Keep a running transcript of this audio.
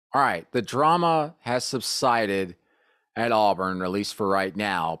All right, the drama has subsided at Auburn, at least for right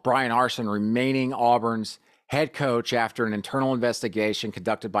now. Bryan Harsin remaining Auburn's head coach after an internal investigation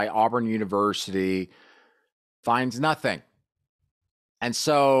conducted by Auburn University finds nothing. And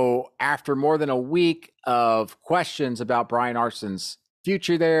so, after more than a week of questions about Bryan Harsin's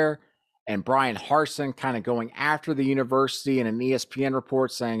future there, and Bryan Harsin kind of going after the university in an ESPN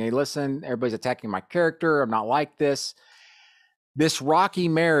report saying, hey, listen, everybody's attacking my character. I'm not like this. This rocky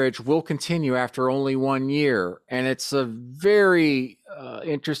marriage will continue after only 1 year. And it's a very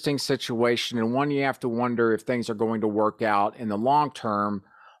interesting situation, and one you have to wonder if things are going to work out in the long term,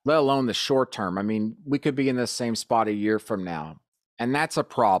 let alone the short term. I mean, we could be in the same spot a year from now, and that's a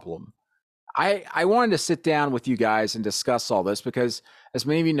problem. I wanted to sit down with you guys and discuss all this because, as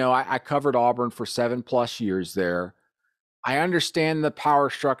many of you know, I covered Auburn for 7+ years there. I understand the power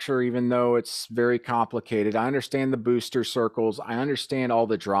structure, even though it's very complicated. I understand the booster circles. I understand all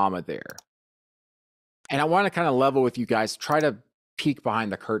the drama there. And I want to kind of level with you guys, try to peek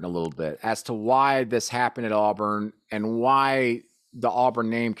behind the curtain a little bit as to why this happened at Auburn and why the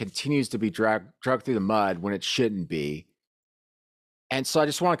Auburn name continues to be dragged through the mud when it shouldn't be. And so I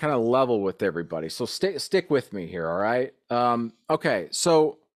just want to kind of level with everybody. So stick with me here, all right? Okay,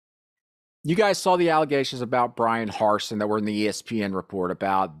 so you guys saw the allegations about Bryan Harsin that were in the ESPN report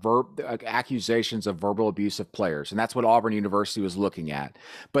about accusations of verbal abuse of players, and that's what Auburn University was looking at.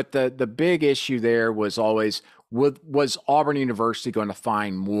 But the big issue there was always, was Auburn University going to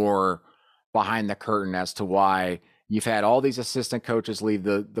find more behind the curtain as to why you've had all these assistant coaches leave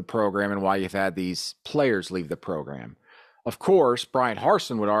the program and why you've had these players leave the program? Of course, Bryan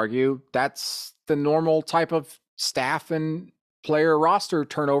Harsin would argue that's the normal type of staff and player roster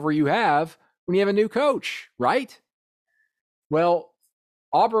turnover you have when you have a new coach, right? Well,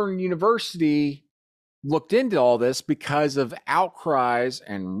 Auburn University looked into all this because of outcries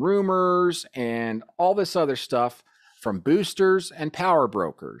and rumors and all this other stuff from boosters and power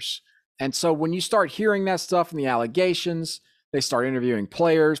brokers. And so when you start hearing that stuff and the allegations, they start interviewing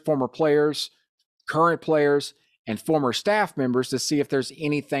players, former players, current players, and former staff members to see if there's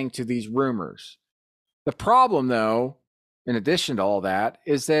anything to these rumors. The problem, though, in addition to all that,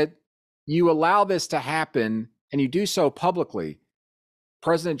 is that you allow this to happen and you do so publicly.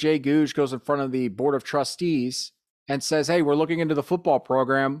 President Jay Gouge goes in front of the Board of Trustees and says, hey, we're looking into the football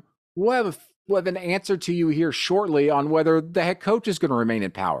program. We'll have an answer to you here shortly on whether the head coach is going to remain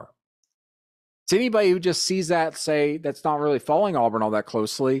in power. To anybody who just sees that, say, that's not really following Auburn all that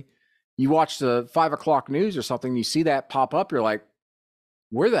closely, you watch the 5 o'clock news or something, you see that pop up, you're like,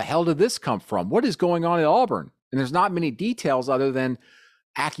 where the hell did this come from? What is going on at Auburn? And there's not many details other than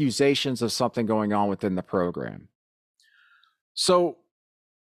accusations of something going on within the program. So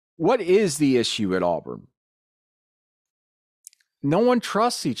what is the issue at Auburn? No one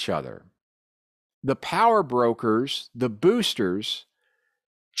trusts each other. The power brokers, the boosters,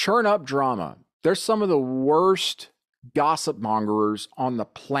 churn up drama. They're some of the worst gossip mongers on the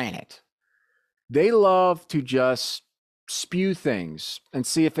planet. They love to just spew things and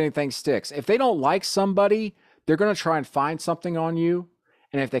see if anything sticks. If they don't like somebody, they're going to try and find something on you.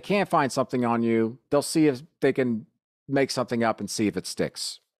 And if they can't find something on you, they'll see if they can make something up and see if it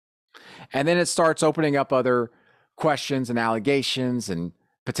sticks. And then it starts opening up other questions and allegations and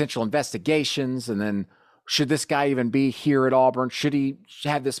potential investigations. And then, should this guy even be here at Auburn? Should he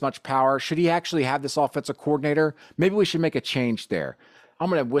have this much power? Should he actually have this offensive coordinator? Maybe we should make a change there. I'm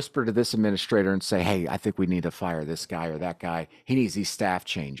going to whisper to this administrator and say, hey, I think we need to fire this guy or that guy. He needs these staff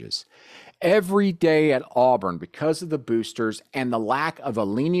changes. Every day at Auburn, because of the boosters and the lack of a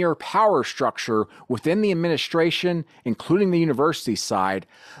linear power structure within the administration, including the university side,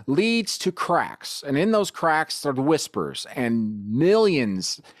 leads to cracks. And in those cracks are the whispers and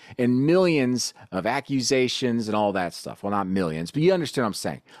millions of accusations and all that stuff. Well, not millions, but you understand what I'm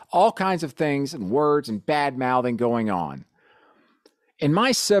saying. All kinds of things and words and bad mouthing going on. In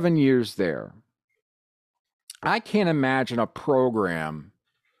my 7 years there, I can't imagine a program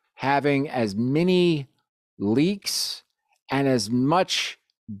having as many leaks and as much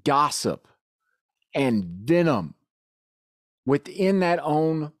gossip and venom within that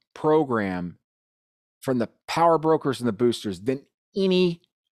own program from the power brokers and the boosters than any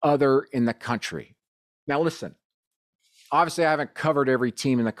other in the country. Now, listen, obviously, I haven't covered every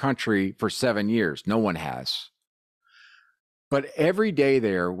team in the country for 7 years. No one has. But every day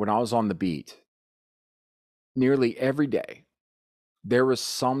there, when I was on the beat, nearly every day, there was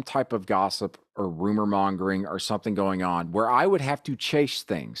some type of gossip or rumor mongering or something going on where I would have to chase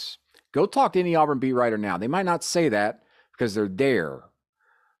things. Go talk to any Auburn beat writer now. They might not say that because they're there.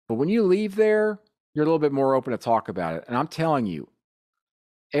 But when you leave there, you're a little bit more open to talk about it. And I'm telling you,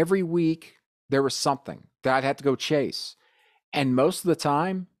 Every week, there was something that I'd have to go chase. And most of the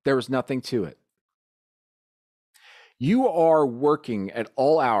time, there was nothing to it. You are working at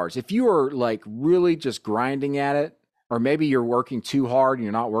all hours. If you are like really just grinding at it, or maybe you're working too hard and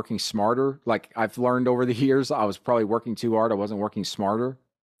you're not working smarter, like I've learned over the years, I was probably working too hard. I wasn't working smarter.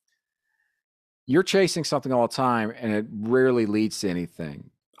 You're chasing something all the time and it rarely leads to anything.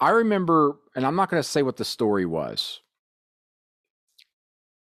 I remember, and I'm not going to say what the story was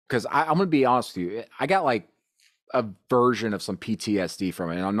because I'm going to be honest with you. I got like a version of some PTSD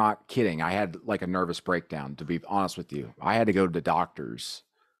from it. And I'm not kidding. I had like a nervous breakdown, to be honest with you. I had to go to the doctors.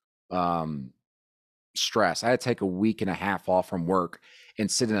 Um, Stress. I had to take a week and a half off from work and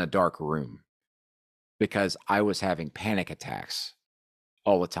sit in a dark room because I was having panic attacks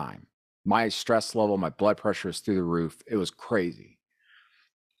all the time. My stress level, my blood pressure was through the roof. It was crazy.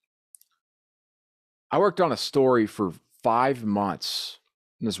 I worked on a story for 5 months,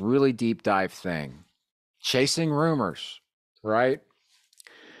 this really deep dive thing, chasing rumors, right?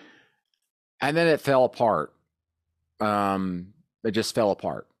 And then it fell apart. It just fell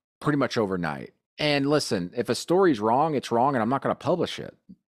apart pretty much overnight. And listen, if a story's wrong, it's wrong, and I'm not going to publish it,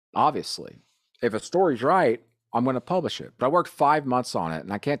 obviously. If a story's right, I'm going to publish it. But I worked 5 months on it,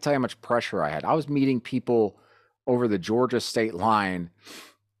 and I can't tell you how much pressure I had. I was meeting people over the Georgia state line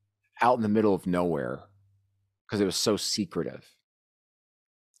out in the middle of nowhere because it was so secretive.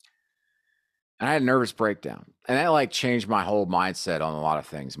 And I had a nervous breakdown. And that like changed my whole mindset on a lot of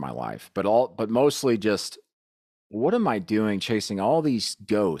things in my life. But mostly just what am I doing chasing all these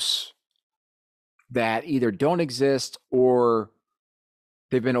ghosts that either don't exist or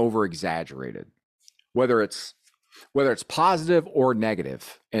they've been over exaggerated, whether it's positive or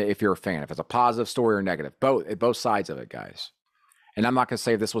negative. If you're a fan, if it's a positive story or negative, both sides of it, guys. And I'm not going to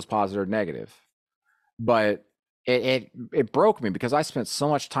say if this was positive or negative, but it broke me because I spent so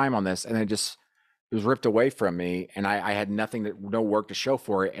much time on this and it was ripped away from me, and I had no work to show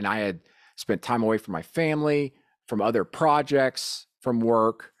for it, and I had spent time away from my family, from other projects, from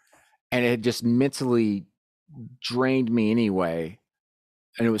work, and it just mentally drained me anyway,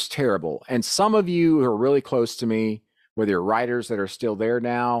 and it was terrible. And some of you who are really close to me, whether you're writers that are still there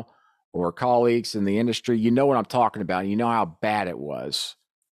now or colleagues in the industry, you know what I'm talking about. You know how bad it was,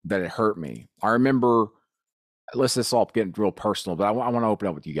 that it hurt me. I remember, listen, this is all getting real personal, but I want to open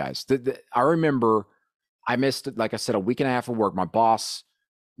up with you guys. I remember I missed, like I said, a week and a half of work. My boss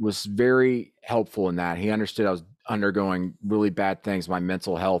was very helpful in that. He understood I was undergoing really bad things, my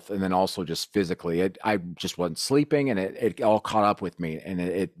mental health, and then also just physically. I just wasn't sleeping, and it all caught up with me, and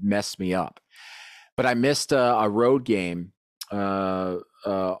it messed me up. But I missed a road game, Auburn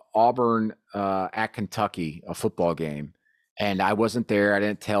at Kentucky, a football game. And I wasn't there. I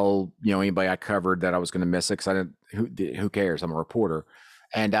didn't tell anybody I covered that I was going to miss it because I didn't. Who cares? I'm a reporter,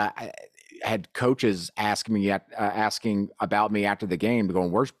 and I had coaches asking about me after the game,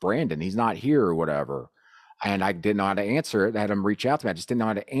 going, "Where's Brandon? He's not here," or whatever. And I didn't know how to answer it. I had them reach out to me. I just didn't know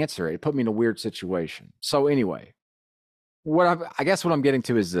how to answer it. It put me in a weird situation. So anyway, I guess what I'm getting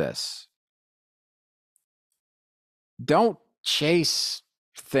to is this: don't chase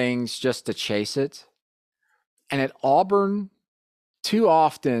things just to chase it. And at Auburn, too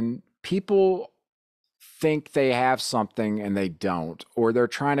often, people think they have something and they don't, or they're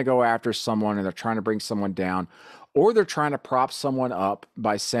trying to go after someone and they're trying to bring someone down, or they're trying to prop someone up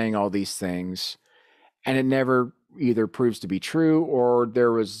by saying all these things. And it never either proves to be true or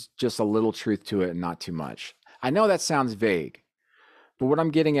there was just a little truth to it and not too much. I know that sounds vague, but what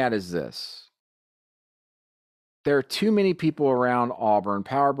I'm getting at is this. There are too many people around Auburn,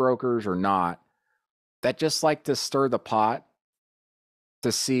 power brokers or not, that just like to stir the pot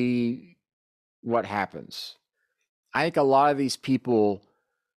to see what happens. I think a lot of these people,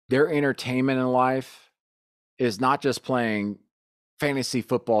 their entertainment in life is not just playing fantasy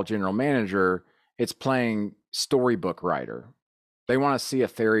football general manager, it's playing storybook writer. They want to see a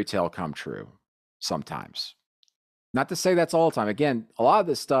fairy tale come true sometimes. Not to say that's all the time. Again, a lot of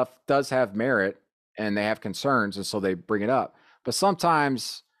this stuff does have merit and they have concerns, and so they bring it up. But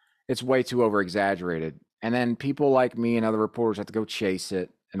sometimes it's way too over exaggerated. And then people like me and other reporters have to go chase it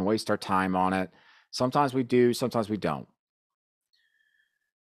and waste our time on it. Sometimes we do, sometimes we don't.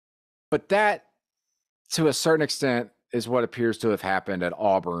 But that, to a certain extent, is what appears to have happened at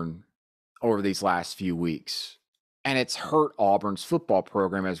Auburn over these last few weeks. And it's hurt Auburn's football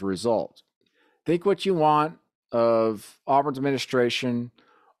program as a result. Think what you want of Auburn's administration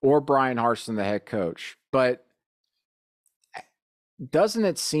or Bryan Harsin, the head coach. But doesn't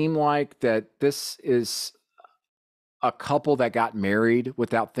it seem like that this is a couple that got married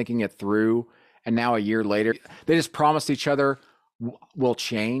without thinking it through, and now a year later, they just promised each other, will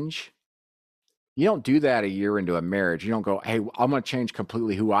change. You don't do that a year into a marriage. You don't go, hey, I'm going to change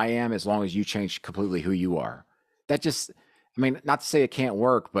completely who I am as long as you change completely who you are. That just, I mean, not to say it can't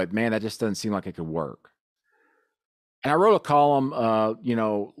work, but man, that just doesn't seem like it could work. And I wrote a column,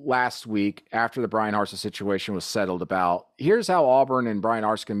 last week after the Bryan Harsin situation was settled about here's how Auburn and Bryan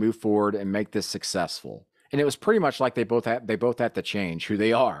Harsin can move forward and make this successful. And it was pretty much like they both have to change who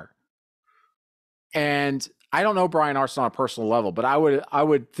they are. And I don't know Bryan Harsin on a personal level, but I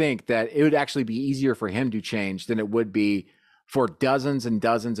would think that it would actually be easier for him to change than it would be for dozens and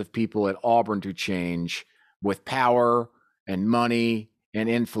dozens of people at Auburn to change with power and money and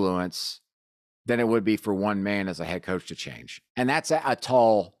influence than it would be for one man as a head coach to change. And that's a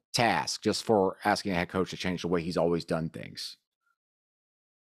tall task just for asking a head coach to change the way he's always done things.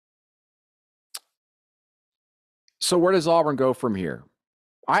 So where does Auburn go from here?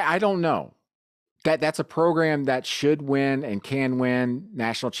 I don't know. That's a program that should win and can win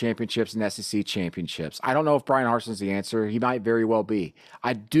national championships and SEC championships. I don't know if Bryan Harsin's the answer. He might very well be.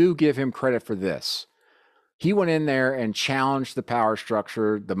 I do give him credit for this. He went in there and challenged the power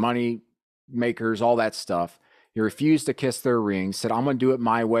structure, the money makers, all that stuff. He refused to kiss their ring, said, I'm going to do it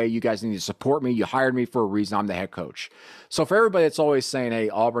my way. You guys need to support me. You hired me for a reason. I'm the head coach. So for everybody that's always saying, hey,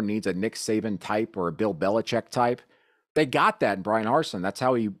 Auburn needs a Nick Saban type or a Bill Belichick type, they got that in Bryan Harsin. That's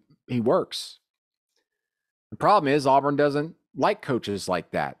how he works. The problem is Auburn doesn't like coaches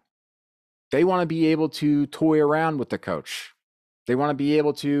like that. They want to be able to toy around with the coach. They want to be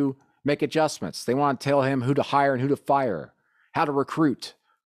able to make adjustments. They want to tell him who to hire and who to fire, how to recruit.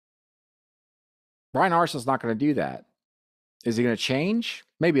 Bryan Harsin's not going to do that. Is he going to change?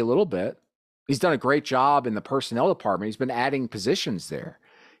 Maybe a little bit. He's done a great job in the personnel department. He's been adding positions there.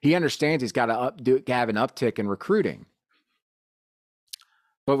 He understands he's got to have an uptick in recruiting.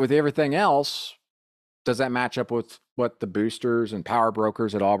 But with everything else, does that match up with what the boosters and power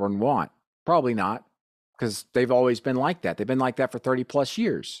brokers at Auburn want? Probably not, because they've always been like that. They've been like that for 30 plus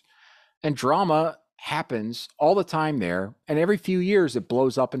years. And drama happens all the time there. And every few years, it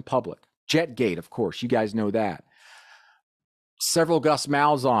blows up in public. Jetgate, of course, you guys know that. Several Gus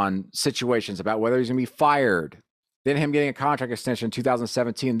Malzahn situations about whether he's going to be fired. Then him getting a contract extension in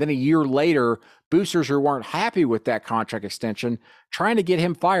 2017. Then a year later, boosters who weren't happy with that contract extension trying to get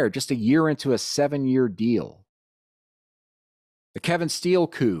him fired just a year into a 7-year deal. The Kevin Steele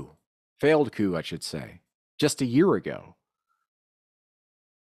coup, failed coup, I should say, just a year ago.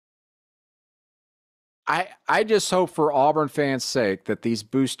 I just hope for Auburn fans' sake that these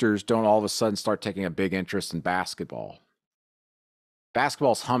boosters don't all of a sudden start taking a big interest in basketball.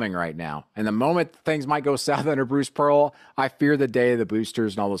 Basketball's humming right now. And the moment things might go south under Bruce Pearl, I fear the day the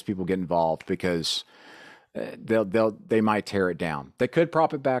boosters and all those people get involved because they might tear it down. They could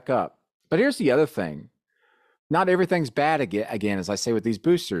prop it back up. But here's the other thing. Not everything's bad again, as I say with these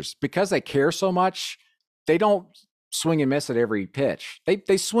boosters. Because they care so much, they don't swing and miss at every pitch.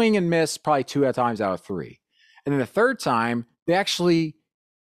 They swing and miss probably 2 times out of 3. And then the third time, they actually,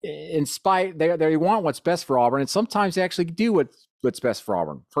 they want what's best for Auburn. And sometimes they actually do what's best for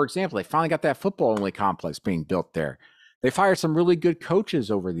Auburn. For example, they finally got that football-only complex being built there. They've hired some really good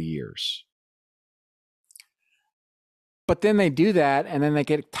coaches over the years. But then they do that, and then they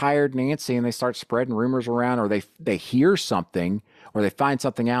get tired Nancy, and they start spreading rumors around, or they hear something, or they find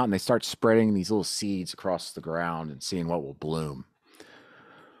something out, and they start spreading these little seeds across the ground and seeing what will bloom.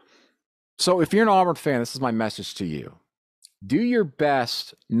 So if you're an Auburn fan, this is my message to you. Do your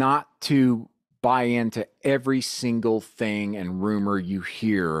best not to buy into every single thing and rumor you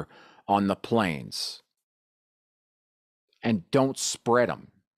hear on the plains. And don't spread them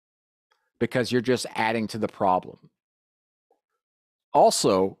because you're just adding to the problem.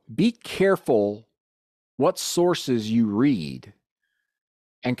 Also, be careful what sources you read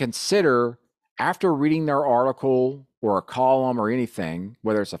and consider after reading their article or a column or anything,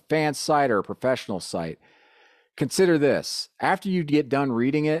 whether it's a fan site or a professional site, consider this. After you get done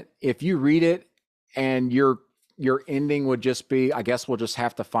reading it, if you read it and your ending would just be, I guess we'll just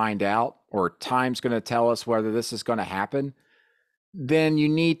have to find out, or time's going to tell us whether this is going to happen, then you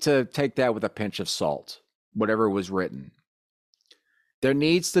need to take that with a pinch of salt, whatever was written. There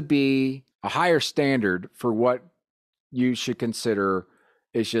needs to be a higher standard for what you should consider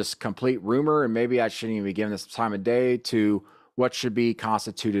is just complete rumor, and maybe I shouldn't even be giving this time of day, to what should be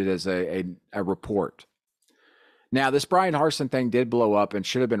constituted as a report. Now, this Bryan Harsin thing did blow up and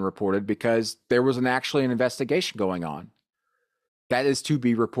should have been reported because there was actually an investigation going on. That is to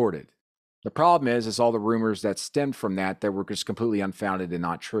be reported. The problem is all the rumors that stemmed from that were just completely unfounded and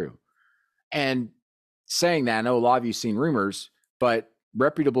not true. And saying that, I know a lot of you seen rumors, but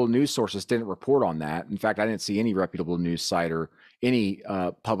reputable news sources didn't report on that. In fact, I didn't see any reputable news site or any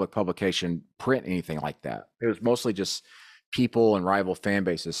public publication print anything like that. It was mostly just people and rival fan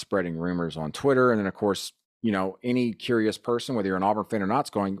bases spreading rumors on Twitter. And then, of course, any curious person, whether you're an Auburn fan or not, is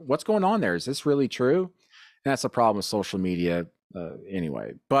going, what's going on there? Is this really true? And that's the problem with social media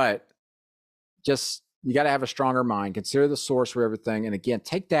anyway. But just, you got to have a stronger mind, consider the source for everything. And again,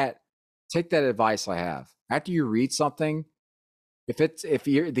 take that advice I have. After you read something, if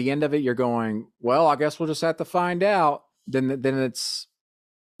you're at the end of it, you're going, well, I guess we'll just have to find out, then it's,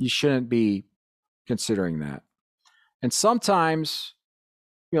 you shouldn't be considering that. And sometimes,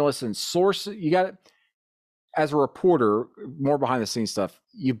 listen, sources, you got to, as a reporter, more behind the scenes stuff,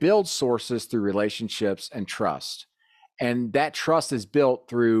 you build sources through relationships and trust. And that trust is built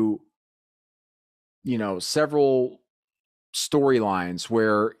through, several storylines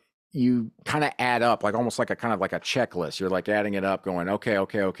where you kind of add up, like almost like a kind of like a checklist. You're like adding it up, going,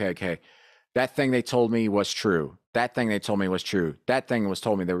 okay. That thing they told me was true. That thing they told me was true. That thing was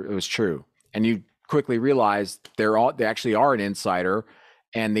told me that it was true. And you quickly realize they actually are an insider,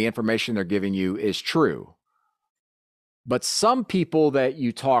 and the information they're giving you is true. But some people that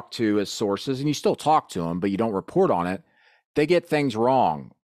you talk to as sources, and you still talk to them, but you don't report on it, they get things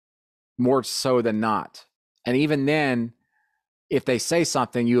wrong more so than not. And even then, if they say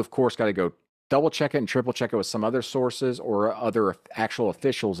something, you of course got to go double check it and triple check it with some other sources or other actual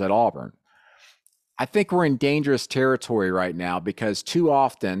officials at Auburn. I think we're in dangerous territory right now because too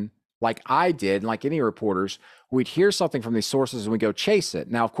often, like I did, like any reporters, we'd hear something from these sources and we go chase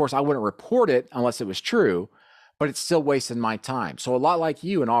it. Now, of course, I wouldn't report it unless it was true, but it's still wasting my time. So a lot like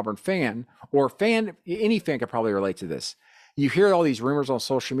you, an Auburn fan, or any fan could probably relate to this. You hear all these rumors on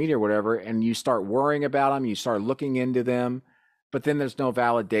social media or whatever, and you start worrying about them, you start looking into them, but then there's no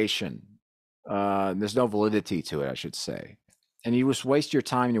validation. There's no validity to it, I should say. And you just waste your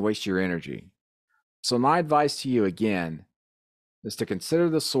time and you waste your energy. So my advice to you, again, is to consider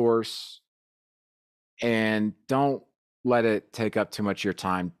the source and don't let it take up too much of your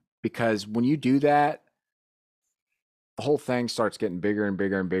time, because when you do that, the whole thing starts getting bigger and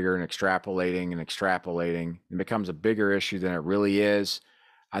bigger and bigger and extrapolating and becomes a bigger issue than it really is.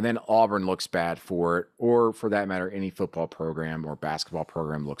 And then Auburn looks bad for it, or for that matter, any football program or basketball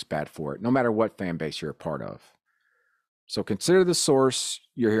program looks bad for it, no matter what fan base you're a part of. So consider the source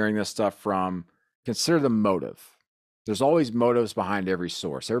you're hearing this stuff from. Consider the motive. There's always motives behind every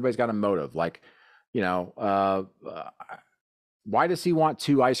source. Everybody's got a motive. Like, why does he want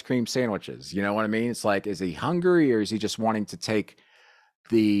 2 ice cream sandwiches? You know what I mean? It's like, is he hungry, or is he just wanting to take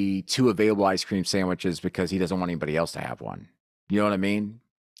the 2 available ice cream sandwiches because he doesn't want anybody else to have one? You know what I mean?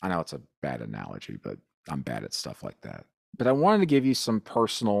 I know it's a bad analogy, but I'm bad at stuff like that. But I wanted to give you some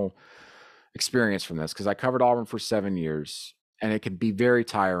personal experience from this because I covered Auburn for 7 years, and it could be very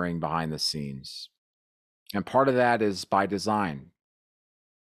tiring behind the scenes. And part of that is by design.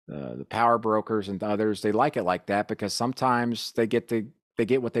 The power brokers and others, they like it like that because sometimes they get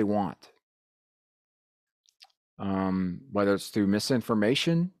what they want. Whether it's through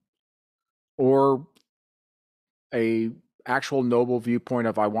misinformation or a actual noble viewpoint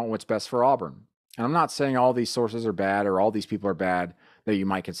of, I want what's best for Auburn. And I'm not saying all these sources are bad or all these people are bad that you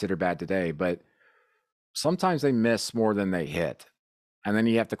might consider bad today, but sometimes they miss more than they hit. And then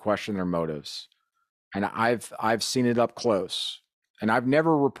you have to question their motives. And I've seen it up close. And I've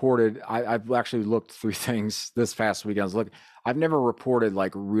never reported, I've actually looked through things this past weekend. I've never reported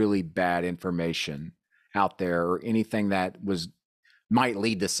like really bad information out there or anything that might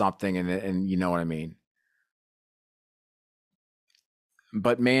lead to something. And you know what I mean?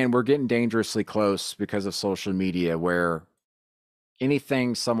 But man, we're getting dangerously close because of social media, where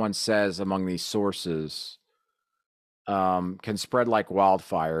anything someone says among these sources can spread like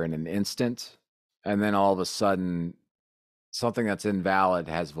wildfire in an instant. And then all of a sudden, something that's invalid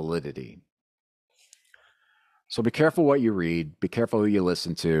has validity. So be careful what you read. Be careful who you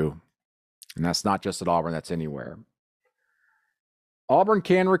listen to. And that's not just at Auburn, that's anywhere. Auburn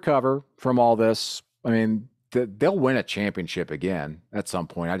can recover from all this. I mean, they'll win a championship again at some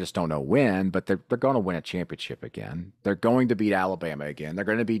point. I just don't know when, but they're going to win a championship again. They're going to beat Alabama again. They're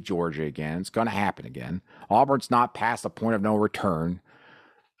going to beat Georgia again. It's going to happen again. Auburn's not past the point of no return.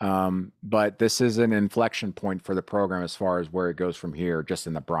 But this is an inflection point for the program as far as where it goes from here, just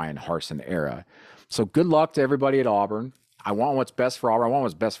in the Bryan Harsin era. So good luck to everybody at Auburn. I want what's best for Auburn. I want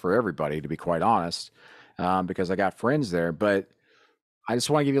what's best for everybody, to be quite honest, because I got friends there. But I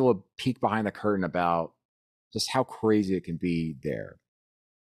just want to give you a little peek behind the curtain about just how crazy it can be there.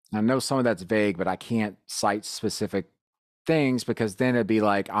 I know some of that's vague, but I can't cite specific things because then it'd be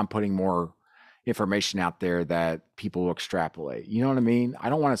like I'm putting more information out there that people will extrapolate. You know what I mean? I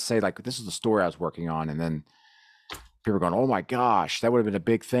don't want to say like, this is the story I was working on, and then people are going, oh my gosh, that would have been a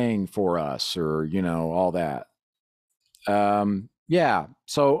big thing for us, or, you know, all that. Yeah.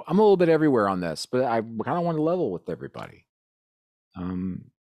 So I'm a little bit everywhere on this, but I kind of want to level with everybody.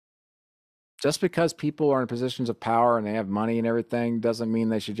 Just because people are in positions of power and they have money and everything doesn't mean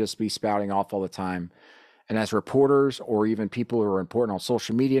they should just be spouting off all the time. And as reporters or even people who are important on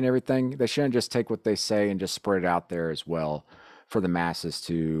social media and everything, they shouldn't just take what they say and just spread it out there as well for the masses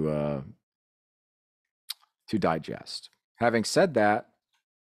to digest. Having said that,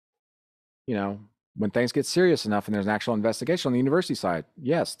 you know, when things get serious enough and there's an actual investigation on the university side,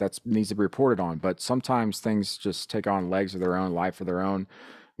 yes, that needs to be reported on. But sometimes things just take on legs of their own, life of their own.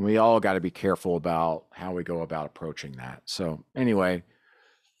 We all got to be careful about how we go about approaching that. So, anyway,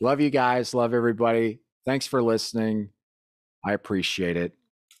 love you guys. Love everybody. Thanks for listening. I appreciate it.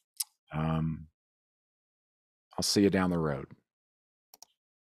 I'll see you down the road.